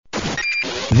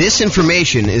This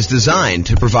information is designed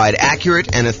to provide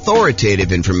accurate and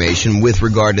authoritative information with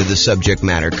regard to the subject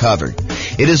matter covered.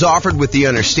 It is offered with the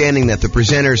understanding that the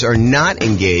presenters are not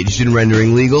engaged in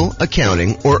rendering legal,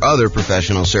 accounting, or other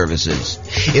professional services.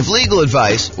 If legal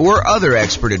advice or other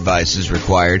expert advice is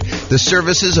required, the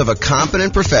services of a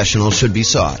competent professional should be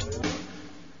sought.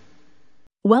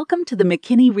 Welcome to the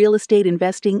McKinney Real Estate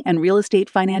Investing and Real Estate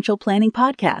Financial Planning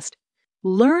Podcast.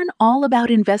 Learn all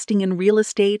about investing in real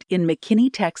estate in McKinney,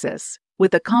 Texas,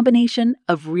 with a combination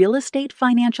of real estate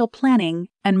financial planning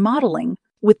and modeling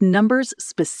with numbers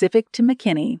specific to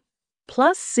McKinney,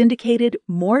 plus syndicated,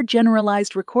 more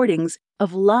generalized recordings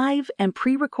of live and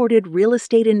pre-recorded real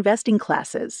estate investing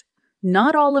classes,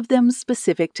 not all of them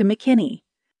specific to McKinney.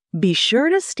 Be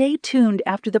sure to stay tuned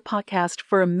after the podcast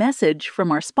for a message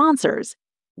from our sponsors.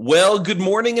 Well, good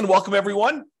morning and welcome,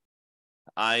 everyone.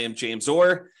 I am James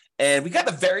Orr. And we got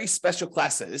a very special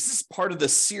class today. This is part of the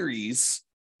series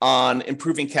on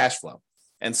improving cash flow.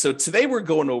 And so today we're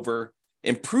going over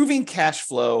improving cash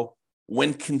flow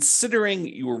when considering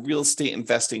your real estate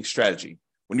investing strategy.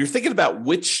 When you're thinking about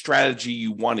which strategy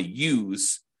you want to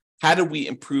use, how do we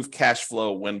improve cash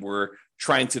flow when we're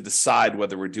trying to decide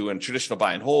whether we're doing traditional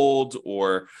buy and hold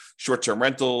or short-term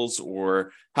rentals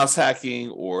or house hacking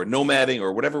or nomading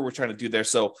or whatever we're trying to do there.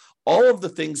 So all of the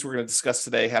things we're going to discuss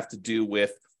today have to do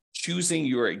with choosing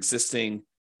your existing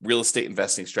real estate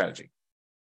investing strategy.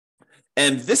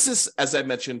 And this is, as I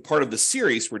mentioned, part of the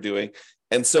series we're doing.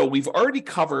 And so we've already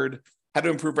covered how to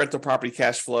improve rental property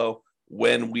cash flow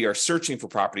when we are searching for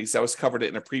properties. That was covered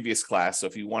in a previous class. So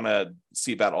if you want to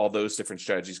see about all those different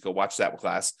strategies, go watch that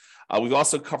class. We've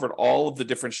also covered all of the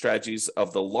different strategies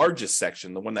of the largest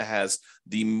section, the one that has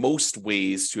the most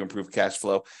ways to improve cash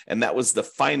flow. And that was the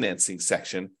financing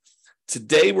section.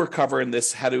 Today, we're covering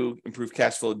this, how to improve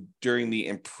cash flow during the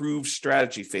improved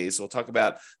strategy phase. So we'll talk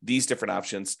about these different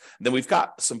options. And then we've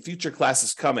got some future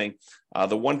classes coming.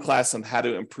 The one class on how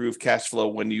to improve cash flow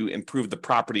when you improve the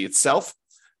property itself,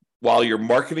 while you're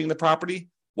marketing the property,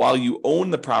 while you own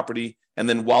the property, and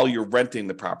then while you're renting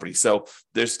the property. So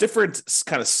there's different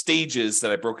kind of stages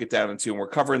that I broke it down into, and we're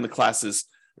covering the classes.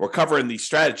 We're covering these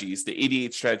strategies, the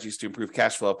 88 strategies to improve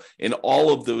cash flow in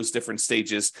all of those different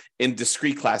stages in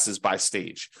discrete classes by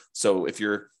stage. So if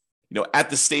you're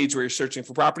at the stage where you're searching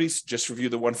for properties, just review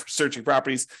the one for searching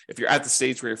properties. If you're at the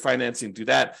stage where you're financing, do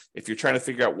that. If you're trying to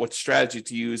figure out what strategy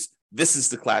to use, this is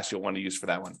the class you'll want to use for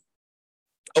that one.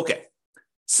 Okay,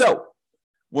 so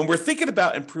when we're thinking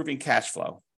about improving cash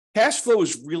flow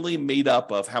is really made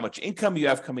up of how much income you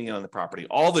have coming in on the property,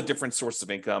 all the different sources of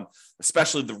income,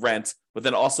 especially the rent, but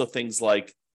then also things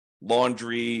like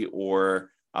laundry or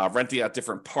renting out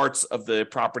different parts of the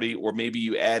property, or maybe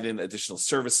you add in additional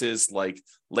services like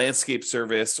landscape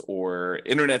service or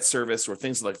internet service or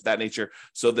things like that nature.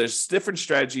 So there's different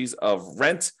strategies of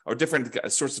rent or different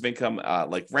sources of income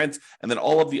like rent, and then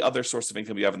all of the other sources of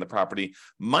income you have in the property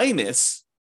minus.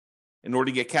 In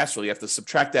order to get cash flow, you have to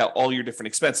subtract out all your different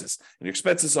expenses. And your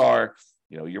expenses are,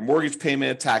 your mortgage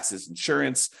payment, taxes,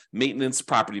 insurance, maintenance,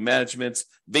 property management,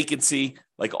 vacancy,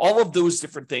 like all of those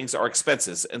different things are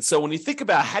expenses. And so when you think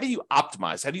about how do you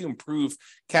optimize, how do you improve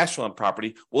cash flow on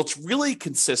property? Well, it really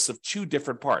consists of two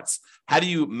different parts. How do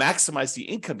you maximize the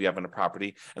income you have on a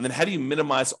property? And then how do you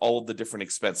minimize all of the different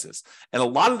expenses? And a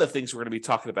lot of the things we're going to be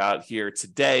talking about here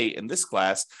today in this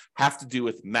class have to do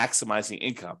with maximizing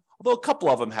income. Although a couple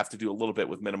of them have to do a little bit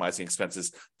with minimizing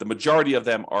expenses, the majority of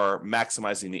them are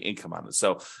maximizing the income on it.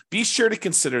 So be sure to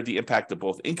consider the impact of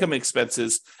both income and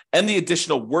expenses and the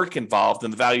additional work involved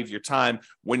and the value of your time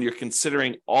when you're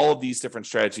considering all of these different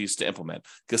strategies to implement.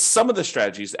 Because some of the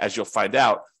strategies, as you'll find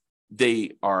out,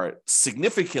 they are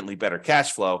significantly better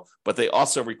cash flow, but they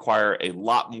also require a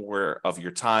lot more of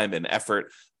your time and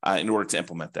effort in order to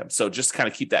implement them. So just kind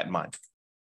of keep that in mind.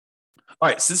 All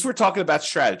right, since we're talking about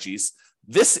strategies,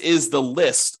 this is the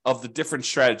list of the different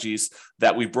strategies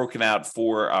that we've broken out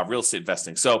for real estate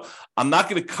investing. So I'm not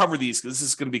going to cover these because this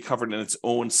is going to be covered in its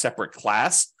own separate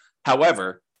class.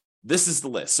 However, this is the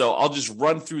list. So I'll just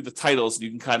run through the titles and you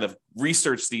can kind of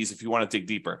research these if you want to dig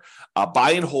deeper.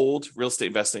 Buy and hold, real estate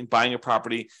investing, buying a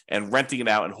property and renting it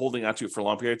out and holding onto it for a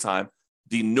long period of time.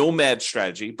 The nomad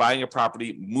strategy, buying a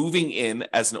property, moving in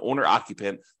as an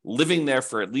owner-occupant, living there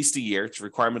for at least a year. It's a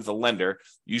requirement of the lender.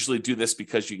 Usually do this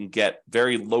because you can get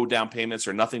very low down payments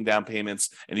or nothing down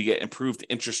payments, and you get improved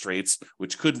interest rates,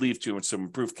 which could lead to some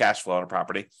improved cash flow on a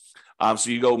property.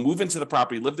 So you go move into the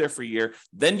property, live there for a year,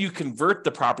 then you convert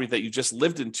the property that you just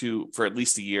lived into for at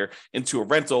least a year into a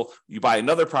rental. You buy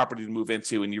another property to move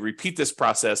into, and you repeat this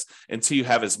process until you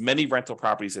have as many rental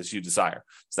properties as you desire.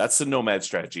 So that's the nomad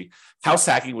strategy. House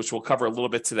hacking, which we'll cover a little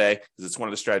bit today, because it's one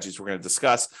of the strategies we're going to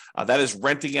discuss. That is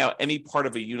renting out any part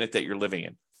of a unit that you're living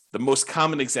in. The most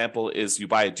common example is you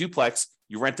buy a duplex,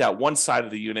 you rent out one side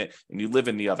of the unit, and you live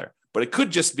in the other. But it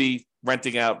could just be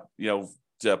renting out,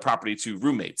 the property to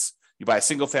roommates. You buy a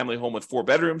single family home with 4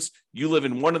 bedrooms, you live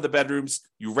in one of the bedrooms,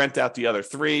 you rent out the other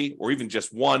 3 or even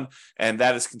just one, and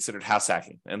that is considered house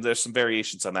hacking. And there's some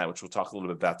variations on that, which we'll talk a little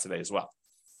bit about today as well.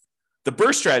 The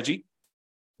BRRRR strategy: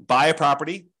 buy a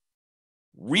property,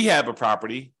 rehab a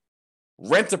property,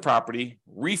 rent a property,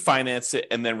 refinance it,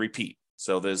 and then repeat.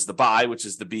 So there's the buy, which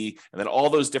is the B, and then all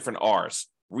those different R's: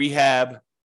 rehab,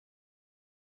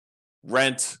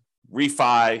 rent,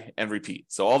 refi, and repeat.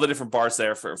 So all the different bars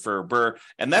there for BRRRR.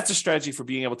 And that's a strategy for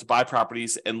being able to buy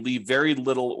properties and leave very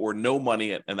little or no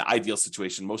money in the ideal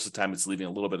situation. Most of the time, it's leaving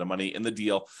a little bit of money in the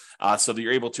deal so that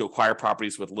you're able to acquire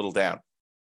properties with little down.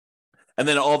 And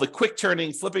then all the quick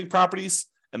turning, flipping properties,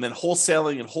 and then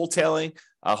wholesaling and wholetailing.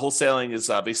 Wholesaling is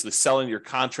basically selling your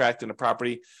contract in a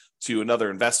property to another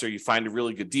investor. You find a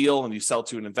really good deal and you sell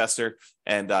to an investor,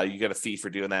 and you get a fee for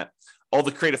doing that. All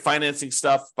the creative financing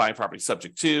stuff: buying property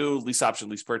subject to, lease option,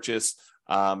 lease purchase,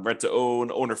 rent to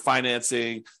own, owner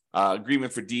financing,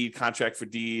 agreement for deed, contract for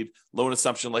deed, loan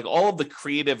assumption, like all of the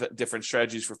creative different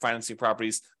strategies for financing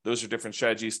properties. Those are different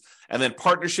strategies. And then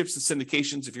partnerships and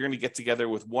syndications: if you're going to get together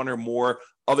with one or more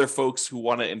other folks who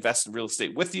want to invest in real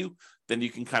estate with you, then you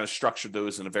can kind of structure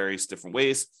those in various different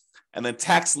ways. And then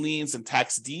tax liens and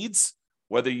tax deeds: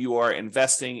 whether you are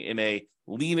investing in a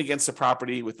lien against a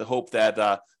property with the hope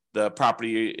that the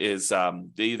property is,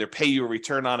 they either pay you a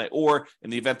return on it, or in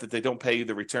the event that they don't pay you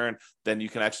the return, then you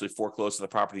can actually foreclose on the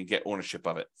property and get ownership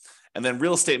of it. And then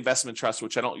real estate investment trust,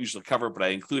 which I don't usually cover, but I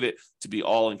include it to be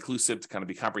all inclusive, to kind of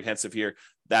be comprehensive here.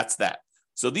 That's that.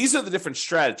 So these are the different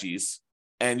strategies.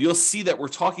 And you'll see that we're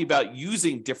talking about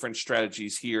using different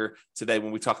strategies here today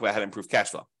when we talk about how to improve cash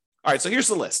flow. All right, so here's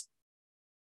the list.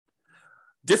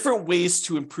 Different ways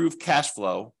to improve cash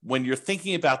flow when you're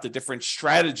thinking about the different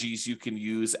strategies you can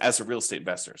use as a real estate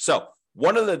investor. So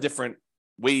one of the different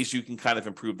ways you can kind of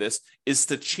improve this is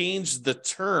to change the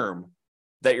term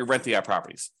that you're renting out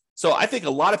properties. So I think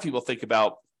a lot of people think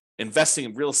about investing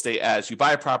in real estate as you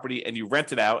buy a property and you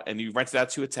rent it out, and you rent it out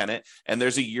to a tenant, and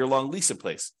there's a year-long lease in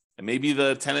place. And maybe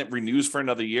the tenant renews for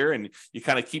another year, and you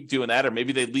kind of keep doing that. Or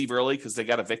maybe they leave early because they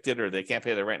got evicted or they can't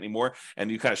pay their rent anymore, and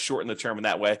you kind of shorten the term in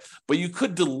that way. But you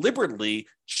could deliberately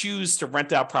choose to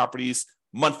rent out properties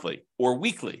monthly or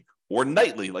weekly or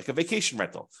nightly, like a vacation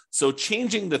rental. So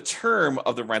changing the term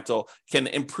of the rental can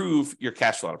improve your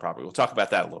cash flow on a property. We'll talk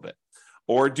about that a little bit.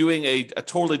 Or doing a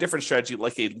totally different strategy,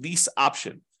 like a lease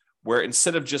option, where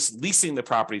instead of just leasing the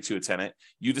property to a tenant,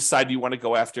 you decide you want to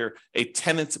go after a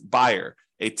tenant buyer,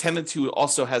 a tenant who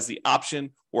also has the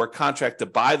option or a contract to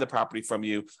buy the property from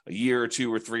you a year or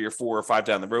 2 or 3 or 4 or 5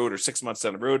 down the road, or 6 months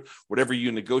down the road, whatever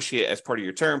you negotiate as part of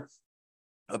your term.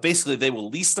 Basically, they will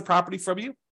lease the property from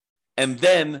you. And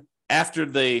then after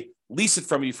they lease it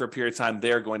from you for a period of time,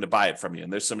 they're going to buy it from you.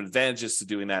 And there's some advantages to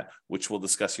doing that, which we'll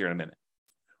discuss here in a minute.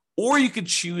 Or you could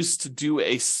choose to do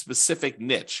a specific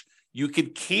niche. You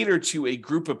could cater to a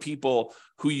group of people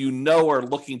who you know are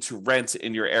looking to rent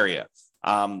in your area.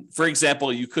 For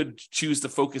example, you could choose to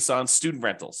focus on student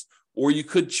rentals, or you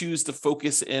could choose to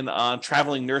focus in on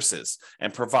traveling nurses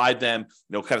and provide them,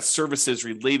 kind of services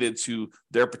related to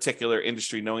their particular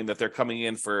industry, knowing that they're coming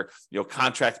in for,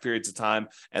 contract periods of time,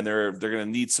 and they're going to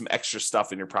need some extra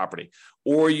stuff in your property.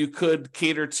 Or you could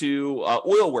cater to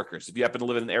oil workers if you happen to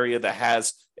live in an area that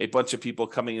has a bunch of people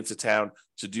coming into town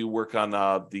to do work on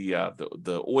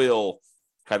the oil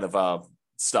kind of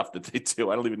stuff that they do.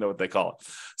 I don't even know what they call it.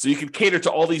 So you can cater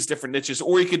to all these different niches,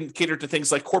 or you can cater to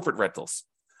things like corporate rentals.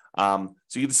 So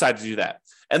you decide to do that.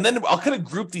 And then I'll kind of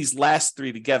group these last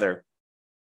 3 together.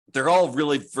 They're all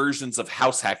really versions of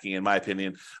house hacking, in my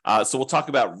opinion. So we'll talk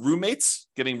about roommates,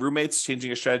 getting roommates,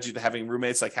 changing a strategy to having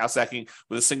roommates, like house hacking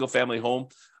with a single family home,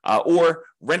 or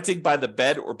renting by the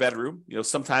bed or bedroom.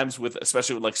 Sometimes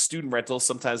especially with like student rentals,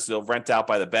 sometimes they'll rent out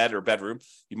by the bed or bedroom.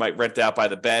 You might rent out by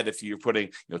the bed if you're putting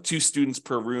 2 students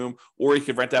per room, or you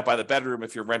could rent out by the bedroom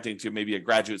if you're renting to maybe a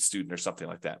graduate student or something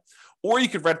like that. Or you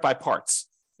could rent by parts.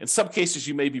 In some cases,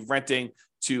 you may be renting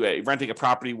to renting a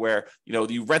property where,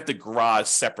 you rent the garage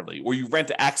separately, or you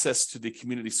rent access to the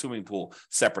community swimming pool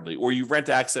separately, or you rent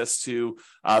access to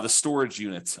the storage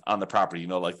units on the property,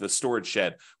 like the storage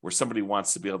shed where somebody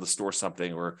wants to be able to store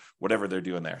something or whatever they're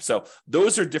doing there. So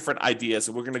those are different ideas,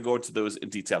 and we're going to go into those in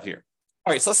detail here.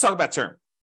 All right, so let's talk about term.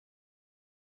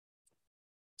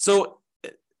 So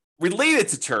related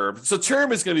to term, so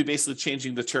term is going to be basically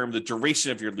changing the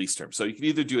duration of your lease term. So you can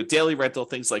either do a daily rental,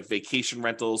 things like vacation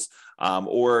rentals,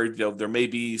 or there may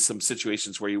be some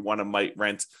situations where you might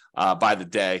rent by the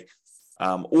day,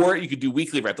 or you could do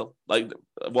weekly rental. I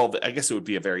guess it would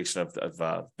be a variation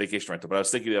of vacation rental. But I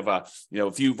was thinking of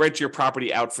if you rent your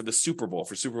property out for the Super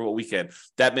Bowl weekend,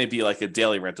 that may be like a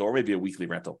daily rental or maybe a weekly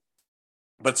rental.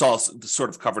 But it's all sort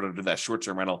of covered under that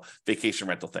short-term rental, vacation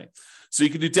rental thing. So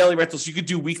you can do daily rentals. You could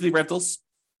do weekly rentals.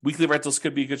 Weekly rentals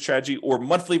could be a good strategy, or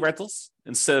monthly rentals.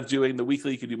 Instead of doing the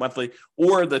weekly, you could do monthly.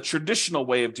 Or the traditional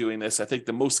way of doing this, I think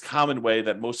the most common way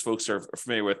that most folks are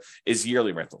familiar with, is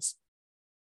yearly rentals.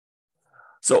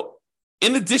 So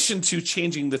in addition to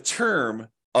changing the term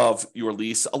of your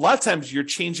lease, a lot of times you're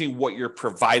changing what you're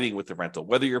providing with the rental,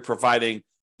 whether you're providing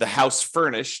the house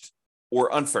furnished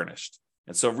or unfurnished.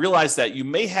 And so realize that you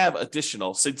may have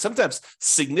sometimes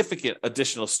significant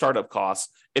additional startup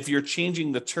costs if you're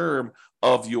changing the term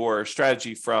of your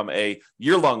strategy from a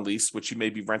year-long lease, which you may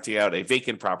be renting out a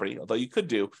vacant property, although you could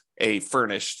do a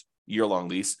furnished year-long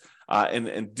lease,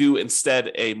 and do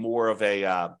instead a more of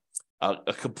a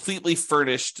completely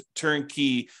furnished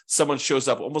turnkey. Someone shows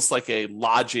up almost like a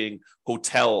lodging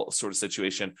hotel sort of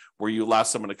situation where you allow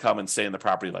someone to come and stay in the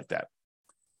property like that.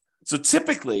 So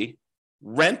typically,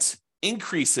 rent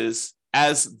increases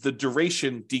as the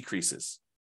duration decreases.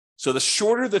 So the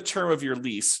shorter the term of your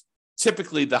lease,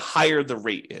 typically the higher the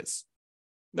rate is.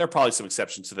 There are probably some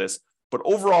exceptions to this, but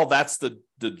overall, that's the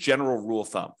general rule of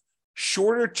thumb.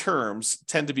 Shorter terms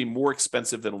tend to be more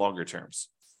expensive than longer terms.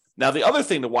 Now, the other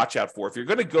thing to watch out for, if you're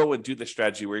going to go and do the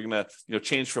strategy where you're going to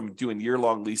change from doing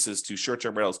year-long leases to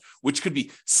short-term rentals, which could be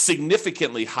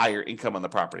significantly higher income on the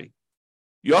property,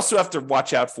 you also have to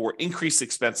watch out for increased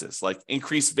expenses, like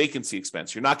increased vacancy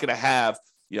expense. You're not going to have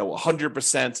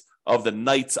 100% of the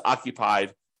nights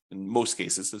occupied in most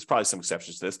cases. There's probably some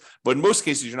exceptions to this, but in most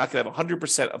cases, you're not going to have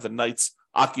 100% of the nights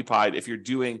occupied if you're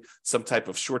doing some type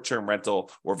of short-term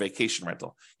rental or vacation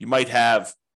rental. You might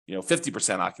have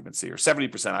 50% occupancy or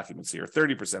 70% occupancy or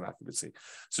 30% occupancy.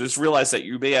 So just realize that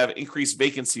you may have increased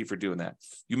vacancy for doing that.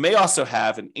 You may also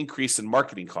have an increase in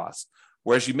marketing costs.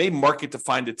 Whereas you may market to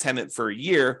find a tenant for a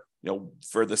year,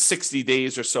 for the 60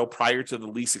 days or so prior to the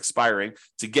lease expiring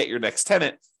to get your next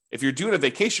tenant. If you're doing a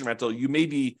vacation rental, you may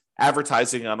be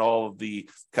advertising on all of the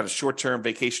kind of short-term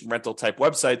vacation rental type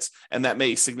websites, and that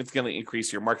may significantly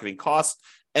increase your marketing costs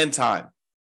and time.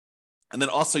 And then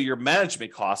also your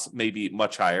management costs may be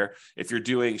much higher. If you're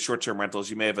doing short-term rentals,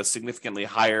 you may have a significantly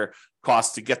higher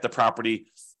cost to get the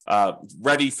property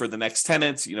ready for the next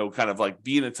tenants, kind of like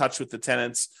being in touch with the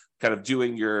tenants, kind of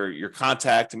doing your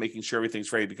contact and making sure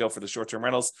everything's ready to go for the short-term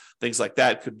rentals. Things like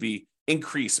that could be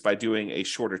increased by doing a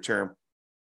shorter term.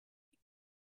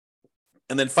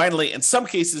 And then finally, in some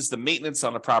cases, the maintenance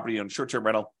on the property on short-term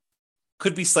rental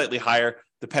could be slightly higher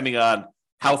depending on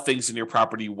how things in your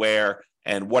property wear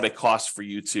and what it costs for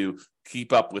you to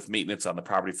keep up with maintenance on the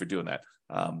property for doing that.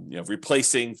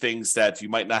 Replacing things that you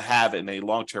might not have in a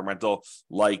long-term rental,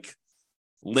 like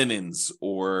linens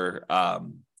or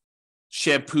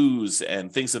shampoos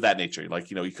and things of that nature.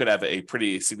 You could have a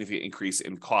pretty significant increase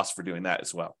in cost for doing that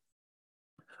as well.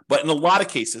 But in a lot of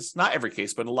cases, not every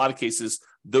case, but in a lot of cases,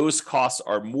 those costs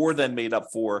are more than made up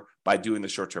for by doing the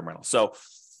short-term rental. So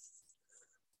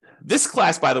this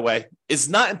class, by the way, is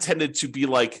not intended to be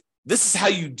like, this is how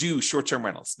you do short-term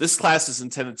rentals. This class is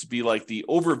intended to be like the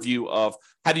overview of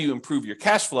how do you improve your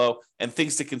cash flow and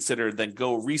things to consider, then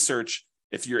go research.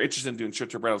 If you're interested in doing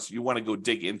short-term rentals, you want to go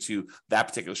dig into that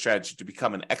particular strategy to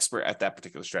become an expert at that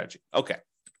particular strategy. Okay. All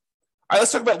right,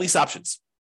 let's talk about lease options.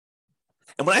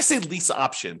 And when I say lease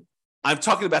option, I'm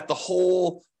talking about the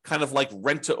whole kind of like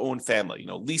rent-to-own family.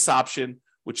 Lease option,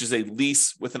 which is a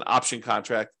lease with an option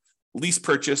contract. Lease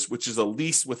purchase, which is a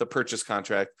lease with a purchase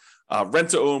contract.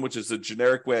 Rent-to-own, which is a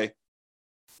generic way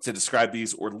to describe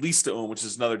these, or lease to own, which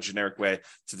is another generic way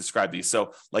to describe these.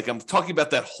 So I'm talking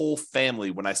about that whole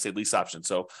family when I say lease option.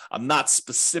 So I'm not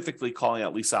specifically calling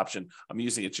out lease option. I'm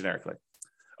using it generically.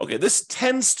 Okay, this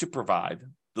tends to provide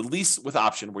the lease with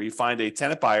option where you find a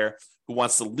tenant buyer who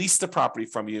wants to lease the property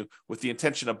from you with the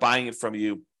intention of buying it from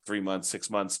you 3 months, 6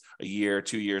 months, a year,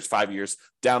 2 years, 5 years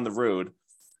down the road.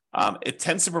 It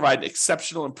tends to provide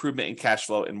exceptional improvement in cash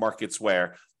flow in markets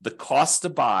where the cost to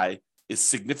buy is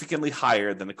significantly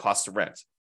higher than the cost to rent.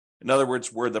 In other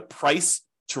words, where the price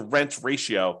to rent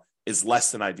ratio is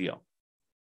less than ideal.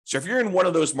 So if you're in one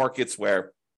of those markets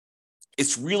where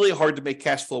it's really hard to make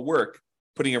cash flow work,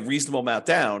 putting a reasonable amount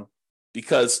down,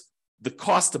 because the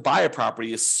cost to buy a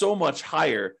property is so much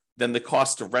higher than the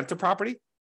cost to rent a property,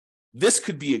 this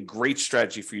could be a great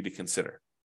strategy for you to consider.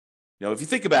 If you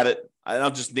think about it, and I'll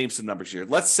just name some numbers here.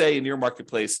 Let's say in your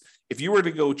marketplace, if you were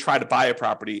to go try to buy a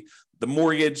property, the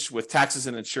mortgage with taxes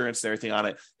and insurance and everything on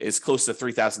it is close to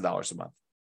 $3,000 a month.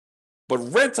 But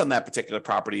rent on that particular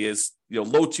property is,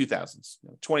 low 2000s,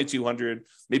 2,200,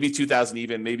 maybe 2,000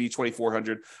 even, maybe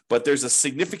 2,400. But there's a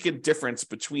significant difference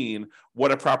between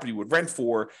what a property would rent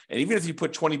for, and even if you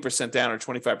put 20% down or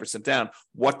 25% down,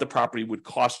 what the property would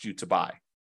cost you to buy.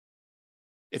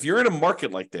 If you're in a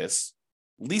market like this,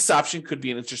 lease option could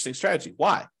be an interesting strategy.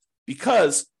 Why?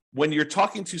 Because when you're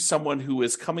talking to someone who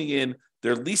is coming in,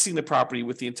 they're leasing the property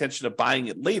with the intention of buying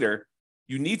it later,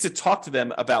 you need to talk to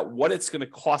them about what it's going to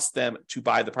cost them to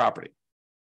buy the property.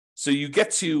 So you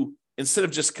get to, instead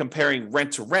of just comparing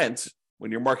rent to rent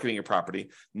when you're marketing your property,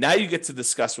 now you get to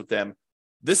discuss with them,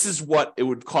 this is what it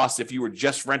would cost if you were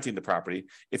just renting the property.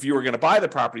 If you were going to buy the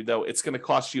property, though, it's going to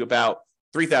cost you about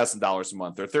 $3,000 a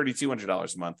month or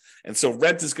 $3,200 a month. And so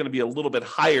rent is going to be a little bit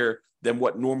higher than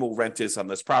what normal rent is on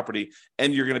this property,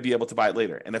 and you're going to be able to buy it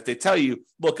later. And if they tell you,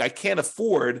 look, I can't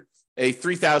afford a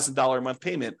 $3,000 a month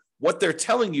payment, what they're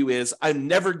telling you is, I'm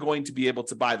never going to be able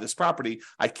to buy this property.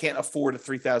 I can't afford a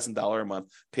 $3,000 a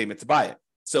month payment to buy it.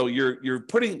 So you're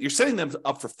setting them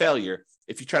up for failure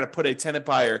if you try to put a tenant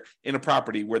buyer in a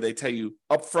property where they tell you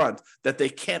up front that they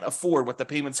can't afford what the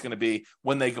payment's going to be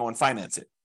when they go and finance it.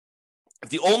 If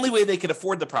the only way they can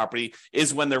afford the property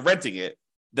is when they're renting it,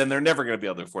 then they're never going to be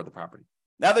able to afford the property.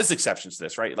 Now, there's exceptions to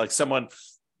this, right? Like someone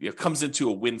comes into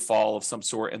a windfall of some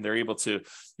sort and they're able to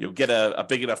get a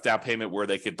big enough down payment where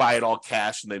they could buy it all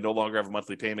cash and they no longer have a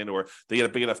monthly payment, or they get a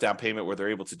big enough down payment where they're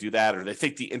able to do that, or they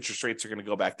think the interest rates are going to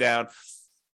go back down.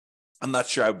 I'm not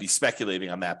sure I would be speculating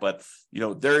on that, but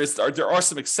there are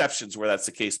some exceptions where that's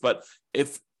the case. But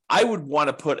if I would want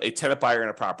to put a tenant buyer in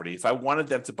a property, if I wanted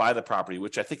them to buy the property,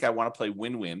 which I think I want to play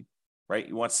win-win, right?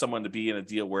 You want someone to be in a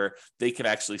deal where they can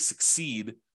actually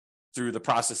succeed through the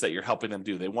process that you're helping them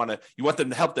do. You want them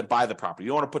to help them buy the property. You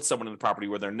don't want to put someone in the property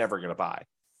where they're never going to buy.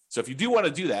 So if you do want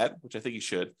to do that, which I think you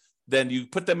should, then you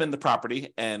put them in the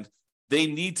property and they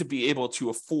need to be able to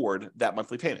afford that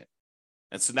monthly payment.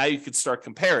 And so now you can start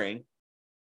comparing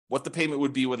what the payment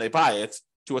would be when they buy it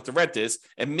to what the rent is,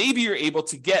 and maybe you're able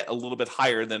to get a little bit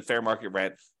higher than fair market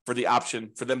rent for the option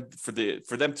for them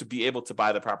to be able to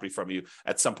buy the property from you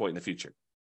at some point in the future.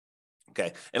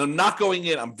 Okay, and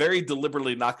I'm very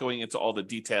deliberately not going into all the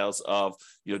details of,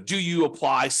 do you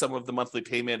apply some of the monthly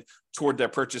payment toward their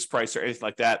purchase price or anything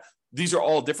like that. These are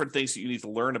all different things that you need to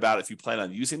learn about if you plan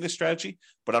on using this strategy,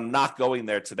 but I'm not going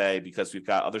there today because we've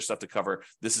got other stuff to cover.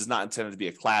 This is not intended to be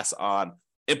a class on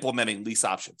implementing lease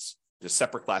options. There's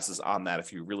separate classes on that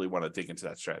if you really want to dig into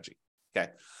that strategy.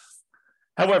 Okay.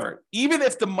 However, even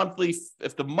if the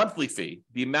monthly fee,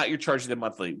 the amount you're charging them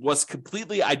monthly, was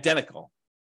completely identical,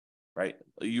 right?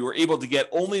 You were able to get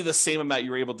only the same amount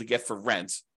you were able to get for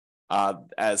rent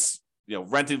as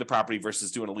renting the property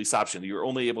versus doing a lease option. You're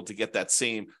only able to get that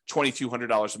same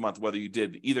 $2,200 a month, whether you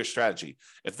did either strategy.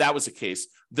 If that was the case,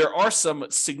 there are some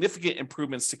significant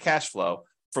improvements to cash flow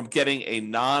from getting a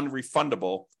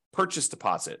non-refundable purchase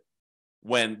deposit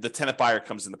when the tenant buyer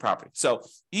comes in the property. So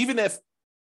even if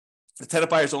the tenant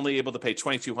buyer is only able to pay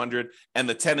 $2,200 and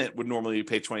the tenant would normally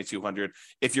pay $2,200,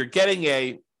 if you're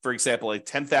getting for example, a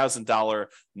 $10,000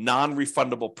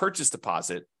 non-refundable purchase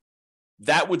deposit,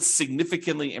 that would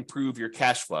significantly improve your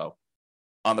cash flow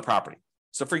on the property.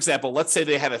 So for example, let's say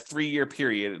they had a 3-year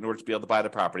period in order to be able to buy the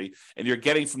property, and you're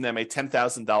getting from them a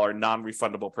 $10,000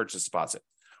 non-refundable purchase deposit.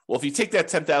 Well, if you take that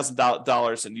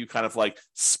 $10,000 and you kind of like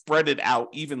spread it out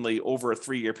evenly over a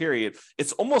 3-year period,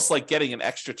 it's almost like getting an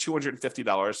extra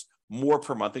 $250 more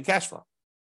per month in cash flow.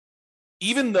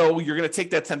 Even though you're going to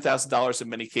take that $10,000 in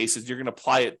many cases, you're going to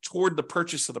apply it toward the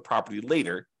purchase of the property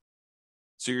later.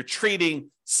 So you're trading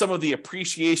some of the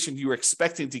appreciation you were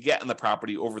expecting to get in the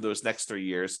property over those next 3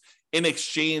 years in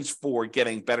exchange for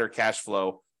getting better cash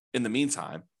flow in the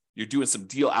meantime. You're doing some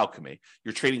deal alchemy.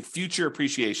 You're trading future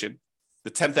appreciation,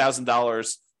 the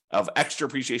 $10,000 of extra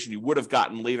appreciation you would have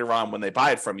gotten later on when they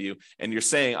buy it from you. And you're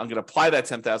saying, I'm going to apply that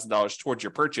 $10,000 towards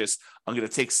your purchase. I'm going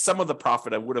to take some of the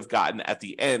profit I would have gotten at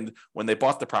the end when they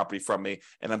bought the property from me,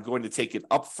 and I'm going to take it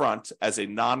up front as a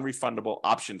non-refundable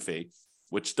option fee,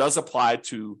 which does apply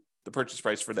to the purchase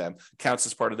price for them, counts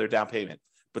as part of their down payment.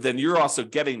 But then you're also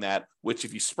getting that, which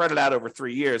if you spread it out over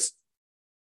 3 years,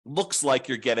 looks like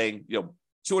you're getting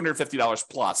 $250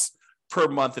 plus per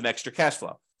month in extra cash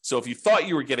flow. So if you thought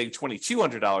you were getting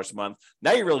 $2,200 a month,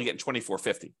 now you're really getting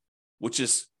 $2,450, which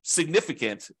is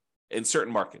significant in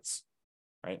certain markets,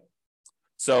 right?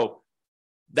 So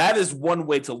that is one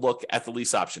way to look at the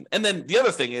lease option. And then the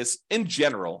other thing is, in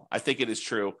general, I think it is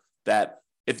true that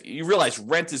if you realize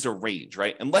rent is a range,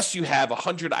 right? Unless you have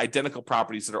 100 identical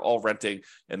properties that are all renting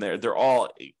and they're all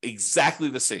exactly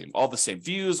the same, all the same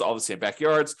views, all the same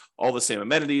backyards, all the same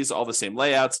amenities, all the same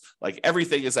layouts, like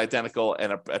everything is identical,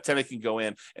 and a tenant can go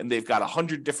in and they've got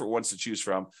 100 different ones to choose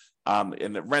from.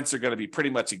 And the rents are going to be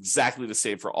pretty much exactly the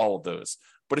same for all of those.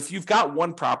 But if you've got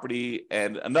one property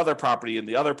and another property, and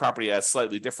the other property has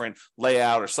slightly different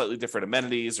layout or slightly different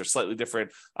amenities or slightly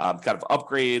different kind of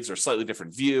upgrades or slightly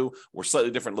different view or slightly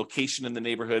different location in the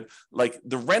neighborhood, like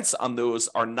the rents on those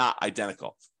are not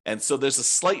identical. And so there's a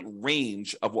slight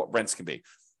range of what rents can be.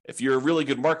 If you're a really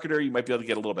good marketer, you might be able to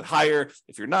get a little bit higher.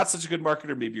 If you're not such a good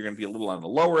marketer, maybe you're going to be a little on the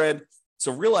lower end.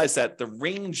 So realize that the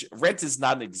range, rent is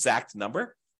not an exact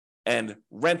number, and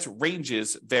rent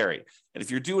ranges vary. And if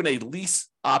you're doing a lease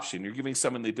option, you're giving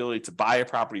someone the ability to buy a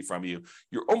property from you,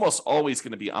 you're almost always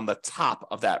going to be on the top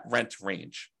of that rent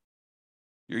range.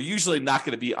 You're usually not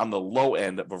going to be on the low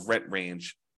end of a rent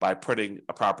range by putting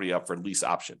a property up for lease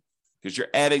option, because you're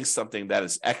adding something that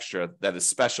is extra, that is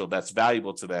special, that's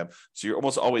valuable to them. So you're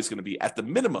almost always going to be at the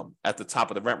minimum at the top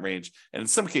of the rent range. And in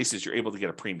some cases, you're able to get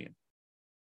a premium.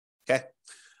 Okay.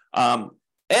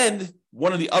 And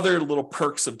one of the other little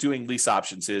perks of doing lease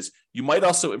options is you might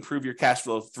also improve your cash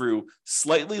flow through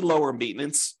slightly lower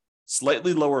maintenance,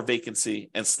 slightly lower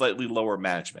vacancy, and slightly lower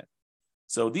management.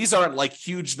 So these aren't like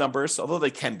huge numbers, although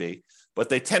they can be, but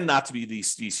they tend not to be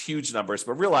these huge numbers.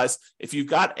 But realize if you've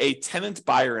got a tenant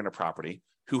buyer in a property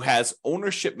who has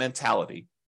ownership mentality,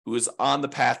 who is on the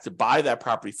path to buy that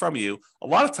property from you, a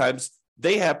lot of times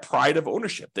they have pride of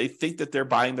ownership. They think that they're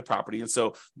buying the property, and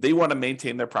so they want to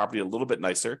maintain their property a little bit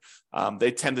nicer.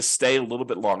 They tend to stay a little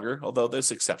bit longer, although there's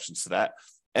exceptions to that.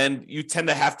 And you tend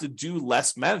to have to do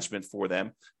less management for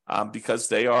them because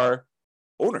they are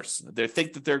owners. They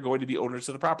think that they're going to be owners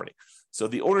of the property. So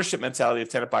the ownership mentality of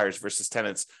tenant buyers versus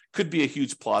tenants could be a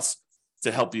huge plus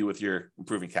to help you with your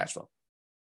improving cash flow.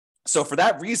 So for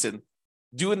that reason,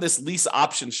 doing this lease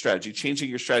option strategy, changing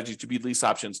your strategy to be lease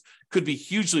options, could be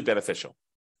hugely beneficial.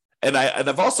 And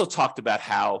I've also talked about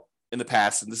how in the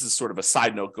past, and this is sort of a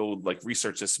side note, go like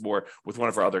research this more with one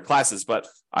of our other classes, but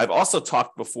I've also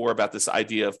talked before about this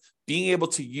idea of being able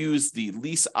to use the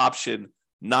lease option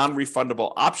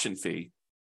non-refundable option fee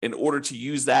in order to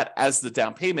use that as the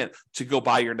down payment to go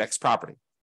buy your next property.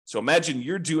 So imagine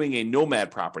you're doing a nomad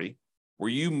property where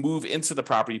you move into the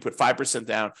property, you put 5%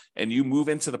 down, and you move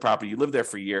into the property, you live there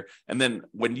for a year. And then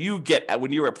when you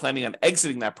are planning on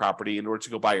exiting that property in order to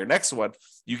go buy your next one,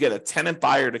 you get a tenant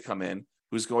buyer to come in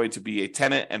who's going to be a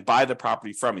tenant and buy the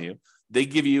property from you. They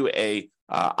give you a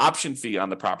option fee on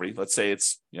the property. Let's say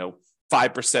it's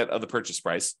 5% of the purchase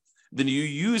price. Then you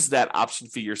use that option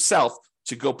fee yourself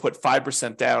to go put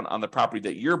 5% down on the property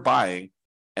that you're buying,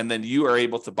 and then you are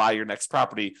able to buy your next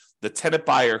property. The tenant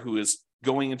buyer who is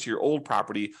going into your old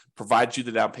property provides you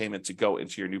the down payment to go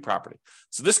into your new property.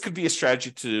 So this could be a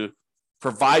strategy to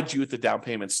provide you with the down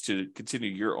payments to continue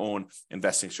your own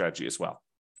investing strategy as well.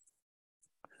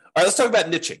 All right, let's talk about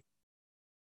niching.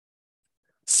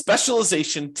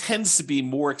 Specialization tends to be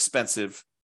more expensive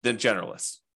than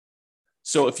generalists.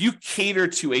 So if you cater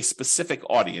to a specific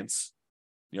audience,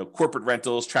 corporate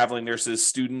rentals, traveling nurses,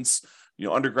 students,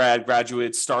 undergrad,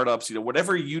 graduates, startups,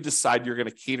 whatever you decide you're going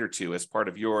to cater to as part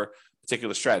of your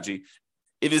particular strategy,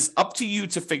 it is up to you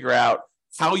to figure out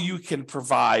how you can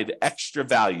provide extra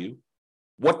value,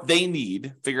 what they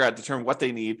need, determine what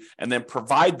they need, and then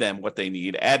provide them what they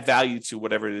need, add value to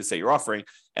whatever it is that you're offering.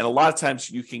 And a lot of times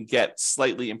you can get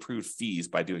slightly improved fees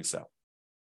by doing so.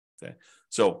 Okay.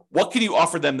 So what can you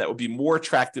offer them that would be more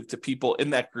attractive to people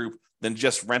in that group than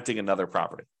just renting another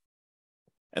property?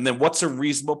 And then what's a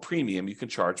reasonable premium you can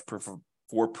charge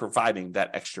for providing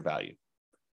that extra value?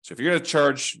 So if you're going to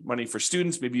charge money for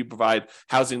students, maybe you provide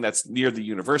housing that's near the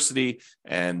university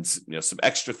and some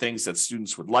extra things that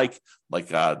students would like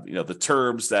the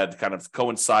terms that kind of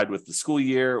coincide with the school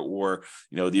year, or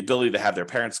the ability to have their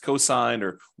parents co-sign,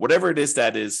 or whatever it is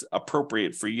that is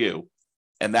appropriate for you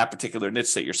and that particular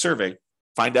niche that you're serving.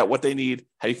 Find out what they need,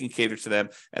 how you can cater to them,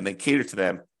 and then cater to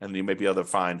them, and then you may be able to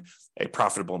find a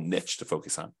profitable niche to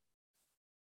focus on.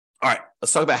 All right,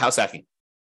 let's talk about house hacking.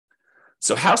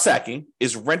 So house hacking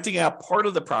is renting out part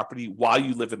of the property while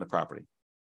you live in the property.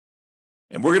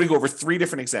 And we're going to go over 3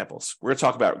 different examples. We're going to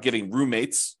talk about getting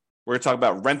roommates. We're going to talk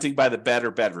about renting by the bed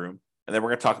or bedroom. And then we're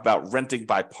going to talk about renting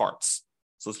by parts.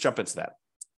 So let's jump into that.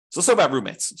 So let's talk about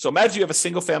roommates. So imagine you have a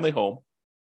single family home.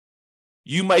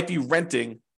 You might be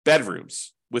renting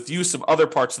bedrooms with use of other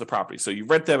parts of the property. So you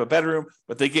rent them a bedroom,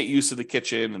 but they get use of the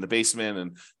kitchen and the basement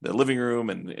and the living room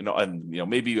and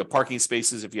maybe a parking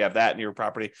spaces if you have that in your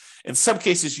property. In some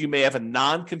cases, you may have a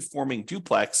non-conforming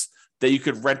duplex that you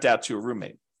could rent out to a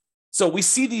roommate. So we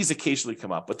see these occasionally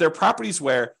come up, but they're properties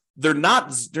where they're not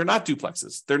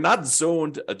duplexes. They're not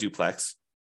zoned a duplex.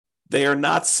 They are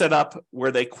not set up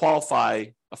where they qualify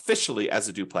officially as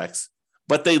a duplex,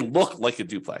 but they look like a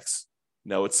duplex.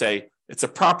 It's a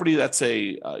property that's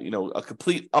a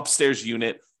complete upstairs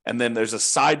unit, and then there's a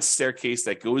side staircase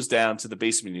that goes down to the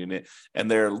basement unit, and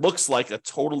there looks like a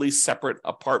totally separate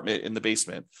apartment in the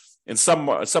basement. In some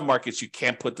markets, you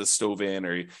can't put the stove in,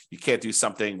 or you can't do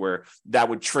something where that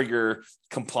would trigger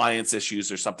compliance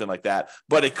issues or something like that.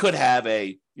 But it could have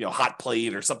a hot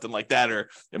plate or something like that, or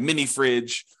a mini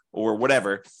fridge or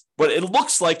whatever. But it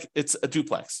looks like it's a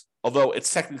duplex, although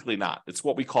it's technically not. It's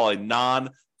what we call a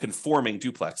non-conforming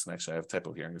duplex. And actually, I have a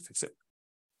typo here. I'm going to fix it.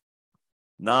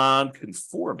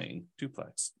 Non-conforming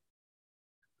duplex.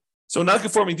 So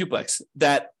non-conforming duplex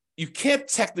that you can't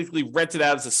technically rent it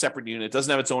out as a separate unit. It doesn't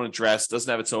have its own address,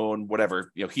 doesn't have its own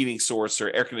whatever, heating source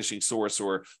or air conditioning source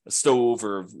or a stove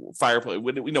or fireplace,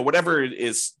 whatever it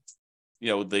is,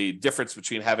 the difference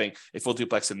between having a full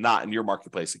duplex and not in your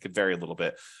marketplace. It could vary a little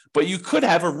bit, but you could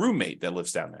have a roommate that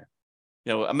lives down there.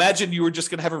 Imagine you were just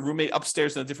going to have a roommate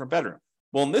upstairs in a different bedroom.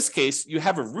 Well, in this case, you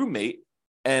have a roommate,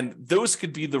 and those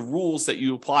could be the rules that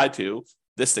you apply to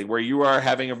this thing where you are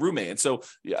having a roommate. And so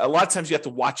a lot of times you have to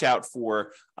watch out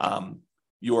for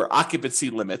your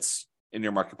occupancy limits in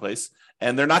your marketplace,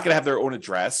 and they're not going to have their own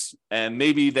address. And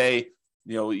maybe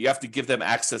you have to give them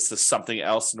access to something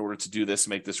else in order to do this,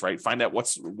 make this right. Find out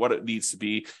what it needs to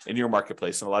be in your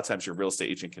marketplace. And a lot of times your real estate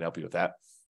agent can help you with that.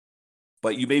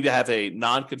 But you maybe have a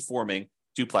non-conforming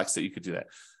duplex that you could do that.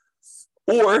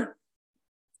 Or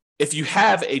if you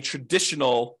have a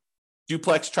traditional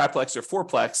duplex, triplex, or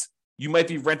fourplex, you might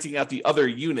be renting out the other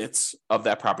units of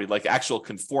that property, like actual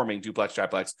conforming duplex,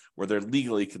 triplex, where they're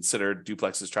legally considered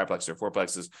duplexes, triplexes, or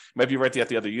fourplexes. You might be renting out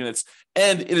the other units.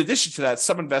 And in addition to that,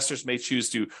 some investors may choose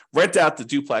to rent out the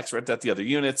duplex, rent out the other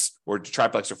units, or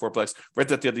triplex or fourplex,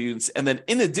 rent out the other units. And then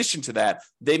in addition to that,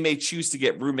 they may choose to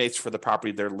get roommates for the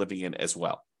property they're living in as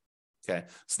well. Okay,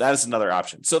 so that is another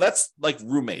option. So that's like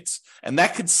roommates, and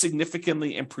that could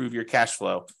significantly improve your cash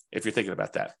flow if you're thinking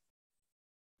about that.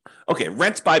 Okay,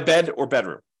 rent by bed or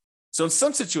bedroom. So in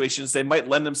some situations, they might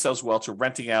lend themselves well to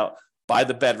renting out by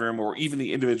the bedroom or even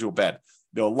the individual bed.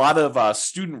 A lot of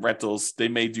student rentals, they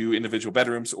may do individual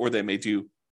bedrooms, or they may do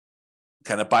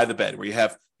kind of by the bed, where you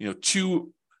have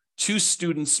two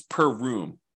students per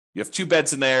room. You have two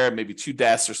beds in there, maybe two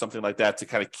desks or something like that to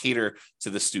kind of cater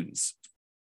to the students.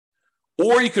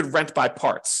 Or you could rent by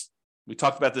parts. We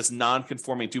talked about this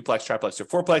non-conforming duplex, triplex, or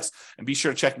fourplex, and be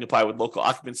sure to check and apply with local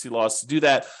occupancy laws to do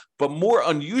that. But more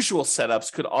unusual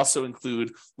setups could also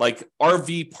include like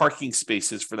RV parking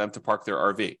spaces for them to park their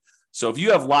RV. So if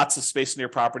you have lots of space in your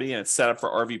property and it's set up for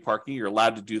RV parking, you're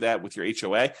allowed to do that with your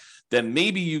HOA, then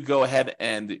maybe you go ahead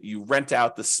and you rent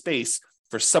out the space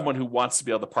for someone who wants to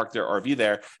be able to park their RV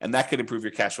there, and that could improve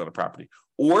your cash flow on the property.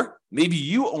 Or maybe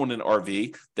you own an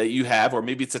RV that you have, or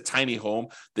maybe it's a tiny home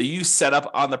that you set up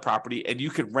on the property, and you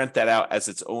could rent that out as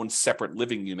its own separate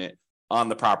living unit on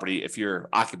the property if your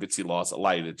occupancy laws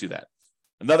allow you to do that.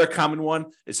 Another common one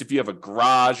is if you have a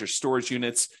garage or storage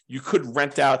units, you could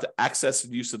rent out the access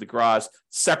and use of the garage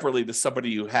separately to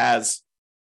somebody who has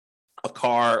a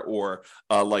car or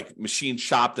like machine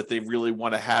shop that they really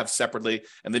want to have separately,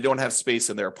 and they don't have space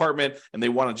in their apartment, and they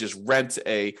want to just rent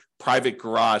a private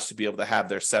garage to be able to have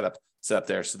their setup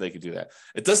there so they can do that.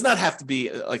 It does not have to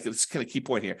be, like, it's kind of key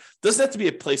point here, it doesn't have to be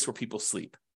a place where people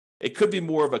sleep. It could be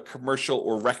more of a commercial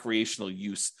or recreational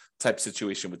use type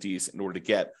situation with these in order to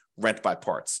get rent by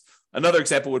parts. Another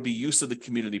example would be use of the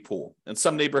community pool. In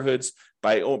some neighborhoods,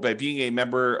 by being a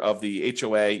member of the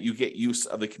HOA, you get use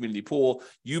of the community pool.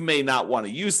 You may not want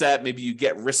to use that. Maybe you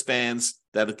get wristbands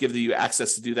that'll give you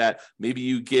access to do that. Maybe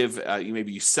you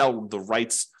maybe you sell the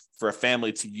rights for a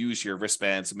family to use your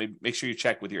wristbands. Maybe make sure you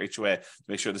check with your HOA to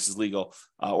make sure this is legal.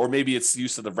 Or maybe it's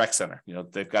use of the rec center.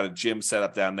 They've got a gym set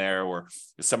up down there, or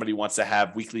if somebody wants to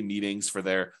have weekly meetings for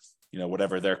their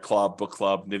whatever, their club, book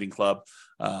club, knitting club,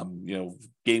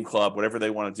 game club, whatever they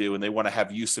want to do, and they want to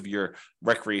have use of your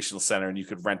recreational center, and you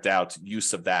could rent out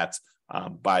use of that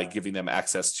by giving them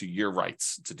access to your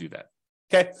rights to do that.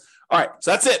 Okay. All right.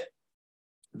 So that's it.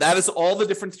 That is all the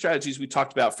different strategies we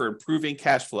talked about for improving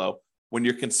cash flow when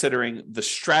you're considering the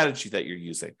strategy that you're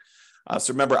using.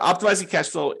 So remember, optimizing cash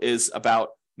flow is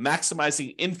about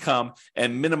maximizing income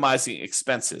and minimizing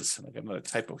expenses. And I got another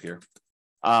typo here.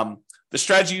 The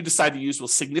strategy you decide to use will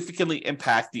significantly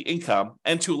impact the income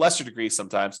and, to a lesser degree,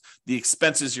 sometimes the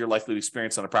expenses you're likely to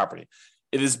experience on a property.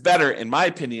 It is better, in my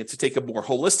opinion, to take a more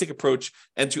holistic approach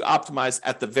and to optimize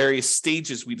at the various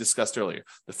stages we discussed earlier: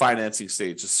 the financing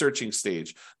stage, the searching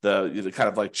stage, the kind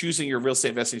of like choosing your real estate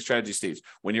investing strategy stage,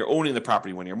 when you're owning the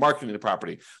property, when you're marketing the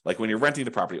property, like when you're renting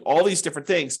the property, all these different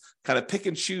things. Kind of pick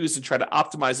and choose and try to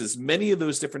optimize as many of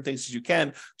those different things as you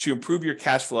can to improve your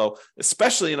cash flow,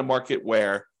 especially in a market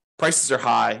where prices are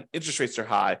high, interest rates are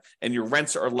high, and your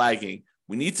rents are lagging.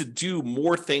 We need to do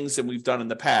more things than we've done in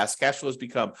the past. Cash flow has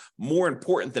become more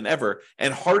important than ever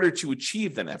and harder to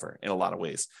achieve than ever in a lot of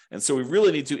ways. And so we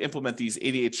really need to implement these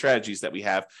 88 strategies that we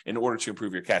have in order to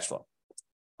improve your cash flow.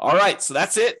 All right, so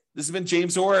that's it. This has been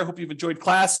James Orr. I hope you've enjoyed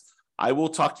class. I will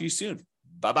talk to you soon.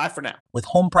 Bye-bye for now. With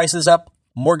home prices up,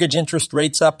 mortgage interest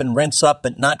rates up, and rents up,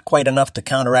 but not quite enough to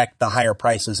counteract the higher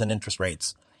prices and interest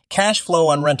rates, cash flow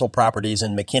on rental properties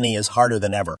in McKinney is harder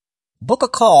than ever. Book a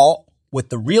call with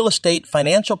the Real Estate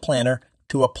Financial Planner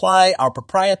to apply our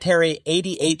proprietary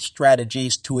 88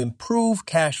 strategies to improve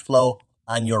cash flow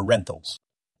on your rentals.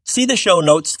 See the show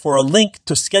notes for a link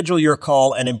to schedule your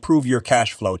call and improve your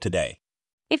cash flow today.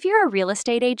 If you're a real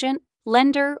estate agent,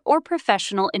 lender, or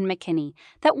professional in McKinney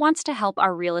that wants to help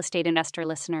our real estate investor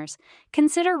listeners,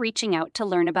 consider reaching out to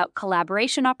learn about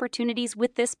collaboration opportunities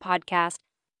with this podcast.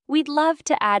 We'd love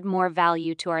to add more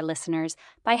value to our listeners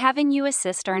by having you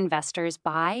assist our investors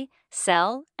buy,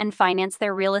 sell, and finance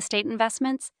their real estate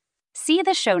investments. See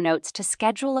the show notes to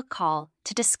schedule a call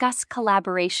to discuss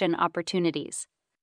collaboration opportunities.